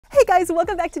guys,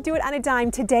 welcome back to Do It on a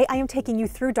Dime. Today I am taking you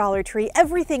through Dollar Tree.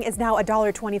 Everything is now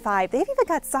 $1.25. They've even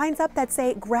got signs up that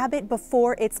say grab it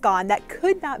before it's gone. That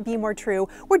could not be more true.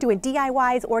 We're doing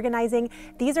DIYs, organizing.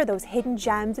 These are those hidden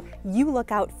gems you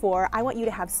look out for. I want you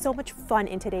to have so much fun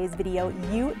in today's video.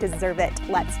 You deserve it.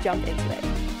 Let's jump into it.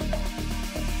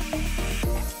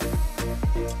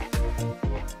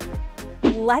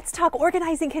 Let's talk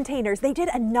organizing containers. They did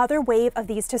another wave of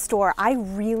these to store. I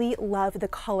really love the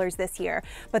colors this year,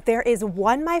 but there is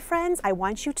one, my friends, I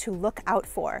want you to look out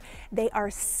for. They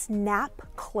are snap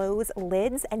close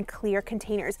lids and clear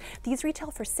containers. These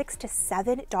retail for $6 to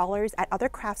 $7 at other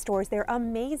craft stores. They're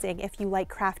amazing if you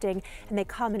like crafting, and they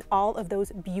come in all of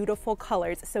those beautiful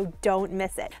colors, so don't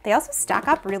miss it. They also stack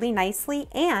up really nicely,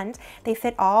 and they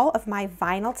fit all of my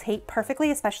vinyl tape perfectly,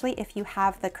 especially if you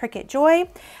have the Cricut Joy.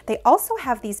 They also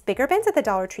have these bigger bins at the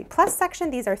Dollar Tree Plus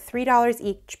section. These are $3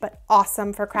 each, but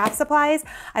awesome for craft supplies.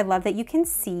 I love that you can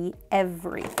see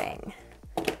everything.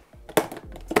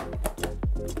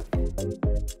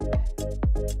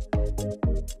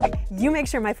 You make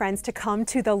sure, my friends, to come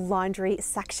to the laundry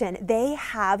section. They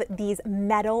have these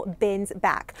metal bins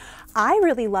back. I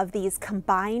really love these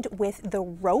combined with the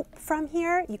rope from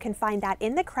here. You can find that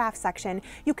in the craft section.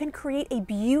 You can create a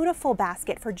beautiful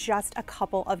basket for just a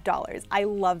couple of dollars. I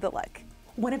love the look.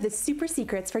 One of the super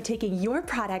secrets for taking your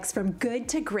products from good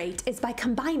to great is by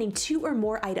combining 2 or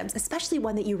more items, especially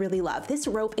one that you really love. This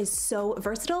rope is so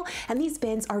versatile, and these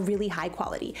bins are really high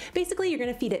quality. Basically, you're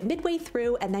gonna feed it midway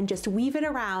through and then just weave it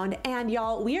around. And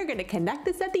y'all, we are gonna connect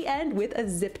this at the end with a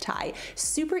zip tie.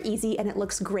 Super easy, and it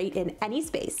looks great in any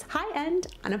space. High end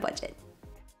on a budget.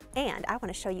 And I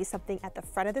wanna show you something at the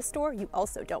front of the store you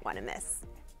also don't wanna miss.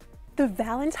 The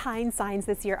Valentine signs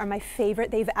this year are my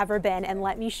favorite they've ever been, and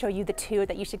let me show you the 2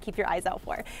 that you should keep your eyes out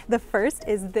for. The first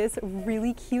is this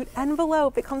really cute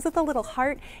envelope. It comes with a little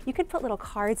heart. You could put little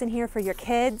cards in here for your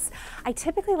kids. I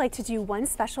typically like to do one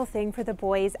special thing for the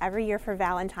boys every year for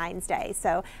Valentine's Day,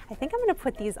 so I think I'm gonna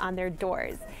put these on their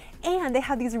doors. And they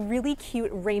have these really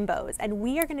cute rainbows, and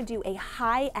we are gonna do a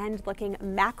high-end looking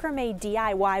macrame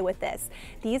DIY with this.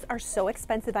 These are so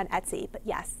expensive on Etsy, but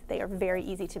yes, they are very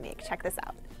easy to make. Check this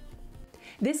out.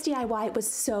 This DIY was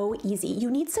so easy.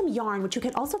 You need some yarn, which you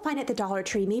can also find at the Dollar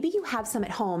Tree. Maybe you have some at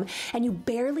home and you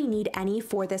barely need any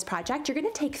for this project. You're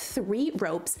gonna take 3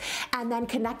 ropes and then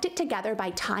connect it together by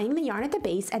tying the yarn at the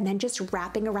base and then just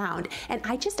wrapping around. And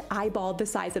I just eyeballed the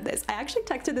size of this. I actually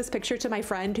texted this picture to my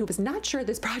friend who was not sure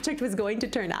this project was going to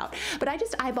turn out, but I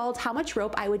just eyeballed how much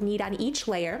rope I would need on each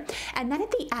layer. And then at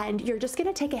the end, you're just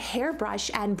gonna take a hairbrush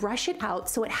and brush it out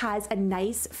so it has a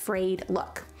nice frayed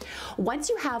look. Once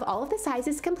you have all of the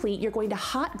sizes complete, you're going to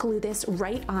hot glue this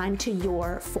right onto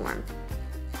your form.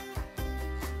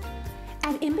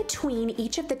 And in between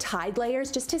each of the tied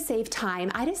layers, just to save time,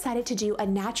 I decided to do a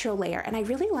natural layer, and I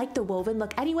really like the woven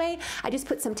look anyway. I just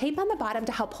put some tape on the bottom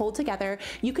to help hold together.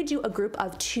 You could do a group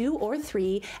of 2 or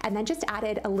 3 and then just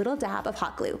added a little dab of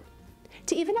hot glue.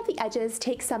 To even up the edges,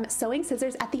 take some sewing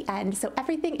scissors at the end so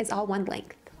everything is all one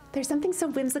length. There's something so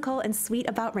whimsical and sweet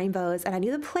about rainbows, and I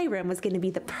knew the playroom was going to be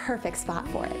the perfect spot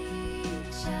for it.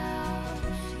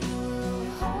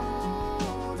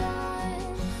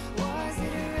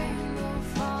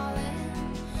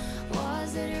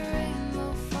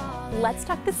 Let's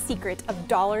talk the secret of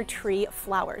Dollar Tree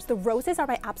flowers. The roses are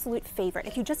my absolute favorite.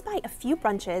 If you just buy a few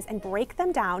bunches and break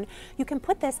them down, you can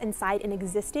put this inside an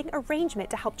existing arrangement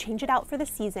to help change it out for the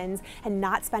seasons and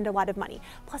not spend a lot of money.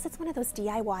 Plus, it's one of those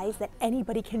DIYs that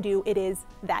anybody can do. It is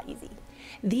that easy.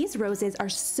 These roses are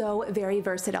so very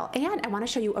versatile, and I want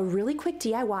to show you a really quick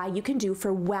DIY you can do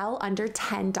for well under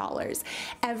 $10.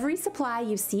 Every supply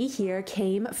you see here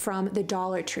came from the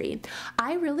Dollar Tree.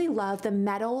 I really love the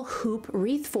metal hoop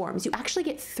wreath forms. You actually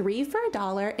get 3 for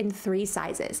 $1 in 3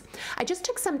 sizes. I just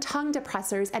took some tongue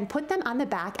depressors and put them on the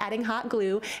back, adding hot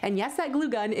glue, and yes, that glue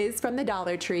gun is from the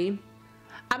Dollar Tree.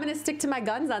 I'm gonna stick to my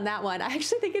guns on that one. I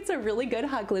actually think it's a really good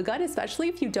hot glue gun, especially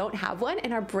if you don't have one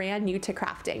and are brand new to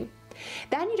crafting.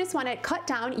 Then you just want to cut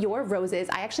down your roses.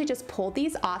 I actually just pulled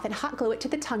these off and hot glue it to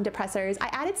the tongue depressors. I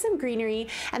added some greenery,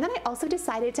 and then I also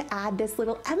decided to add this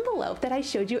little envelope that I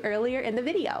showed you earlier in the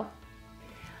video.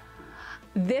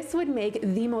 This would make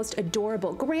the most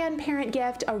adorable grandparent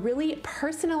gift, a really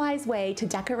personalized way to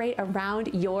decorate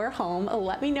around your home.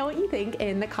 Let me know what you think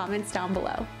in the comments down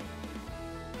below.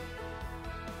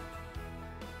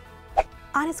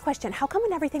 Honest question, how come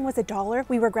when everything was $1,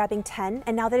 we were grabbing 10,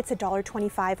 and now that it's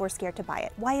 $1.25, we're scared to buy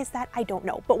it? Why is that? I don't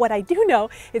know. But what I do know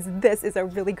is this is a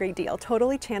really great deal.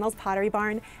 Totally channels Pottery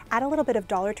Barn. Add a little bit of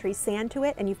Dollar Tree sand to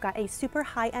it, and you've got a super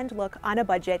high-end look on a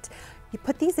budget. You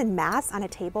put these in mass on a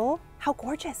table. How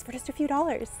gorgeous for just a few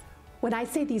dollars. When I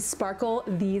say these sparkle,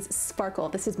 these sparkle.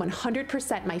 This is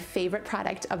 100% my favorite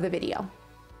product of the video.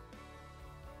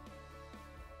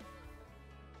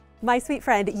 My sweet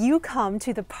friend, you come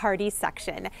to the party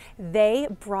section. They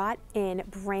brought in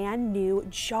brand new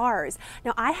jars.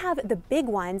 Now I have the big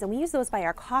ones and we use those by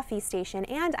our coffee station,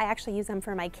 and I actually use them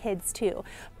for my kids too.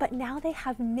 But now they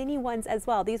have mini ones as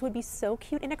well. These would be so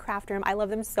cute in a craft room. I love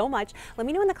them so much. Let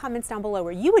me know in the comments down below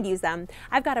where you would use them.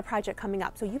 I've got a project coming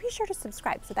up, so you be sure to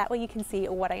subscribe so that way you can see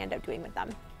what I end up doing with them.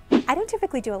 I don't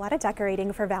typically do a lot of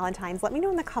decorating for Valentine's. Let me know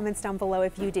in the comments down below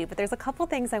if you do, but there's a couple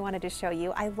things I wanted to show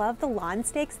you. I love the lawn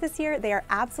stakes this year. They are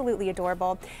absolutely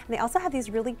adorable. And they also have these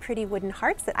really pretty wooden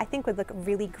hearts that I think would look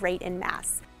really great in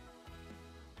mass.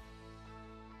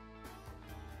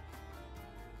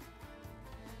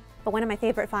 But one of my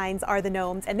favorite finds are the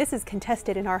gnomes, and this is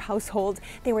contested in our household.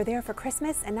 They were there for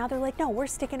Christmas, and now they're like, no, we're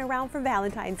sticking around for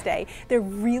Valentine's Day. They're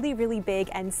really, really big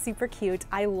and super cute.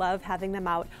 I love having them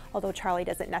out, although Charlie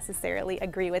doesn't necessarily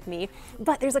agree with me.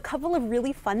 But there's a couple of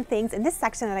really fun things in this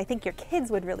section that I think your kids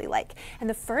would really like. And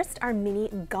the first are mini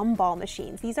gumball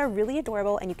machines. These are really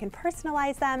adorable, and you can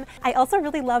personalize them. I also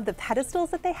really love the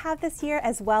pedestals that they have this year,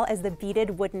 as well as the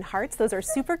beaded wooden hearts. Those are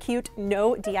super cute,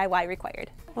 no DIY required.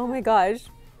 Oh my gosh.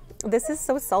 This is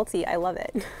so salty, I love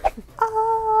it.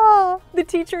 Oh, the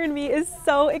teacher in me is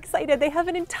so excited. They have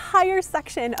an entire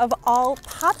section of all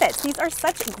poppets. These are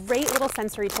such great little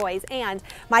sensory toys, and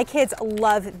my kids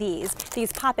love these.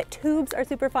 These poppet tubes are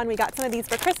super fun. We got some of these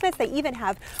for Christmas. They even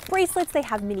have bracelets. They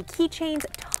have mini keychains,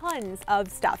 tons of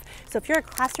stuff. So if you're a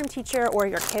classroom teacher or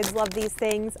your kids love these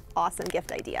things, awesome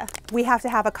gift idea. We have to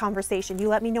have a conversation. You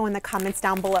let me know in the comments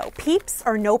down below. Peeps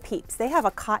or no peeps? They have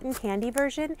a cotton candy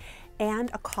version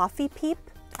and a coffee peep.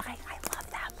 I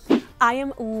love them. I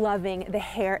am loving the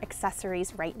hair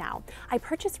accessories right now. I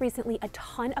purchased recently a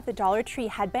ton of the Dollar Tree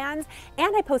headbands,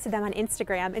 and I posted them on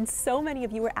Instagram, and so many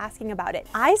of you were asking about it.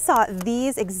 I saw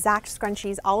these exact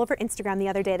scrunchies all over Instagram the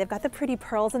other day. They've got the pretty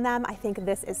pearls in them. I think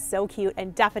this is so cute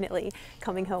and definitely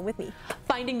coming home with me.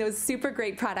 Finding those super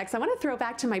great products, I want to throw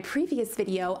back to my previous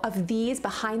video of these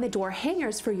behind the door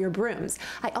hangers for your brooms.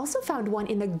 I also found one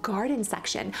in the garden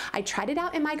section. I tried it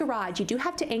out in my garage. You do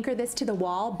have to anchor this to the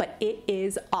wall, but it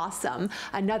is awesome.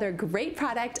 Another great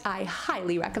product I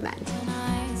highly recommend.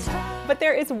 But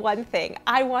there is one thing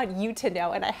I want you to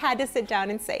know, and I had to sit down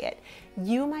and say it.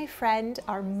 You, my friend,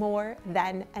 are more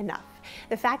than enough.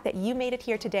 The fact that you made it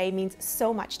here today means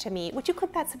so much to me. Would you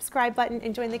click that subscribe button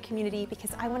and join the community,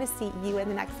 because I want to see you in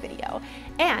the next video.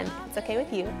 And if it's okay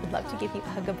with you, I'd love to give you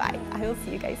a goodbye. I will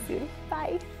see you guys soon.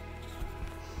 Bye.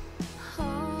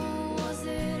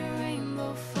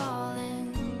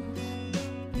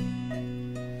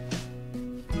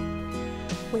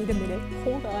 Wait a minute,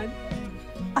 hold on.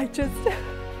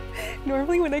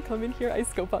 Normally when I come in here, I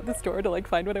scope out the store to like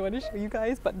find what I want to show you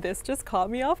guys, but this just caught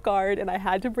me off guard and I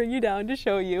had to bring you down to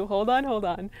show you. Hold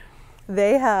on.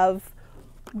 They have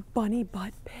bunny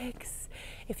butt pics.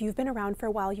 If you've been around for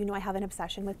a while, you know I have an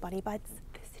obsession with bunny butts.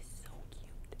 This is so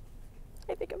cute.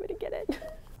 I think I'm gonna get it.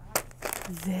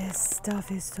 This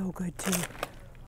stuff is so good too.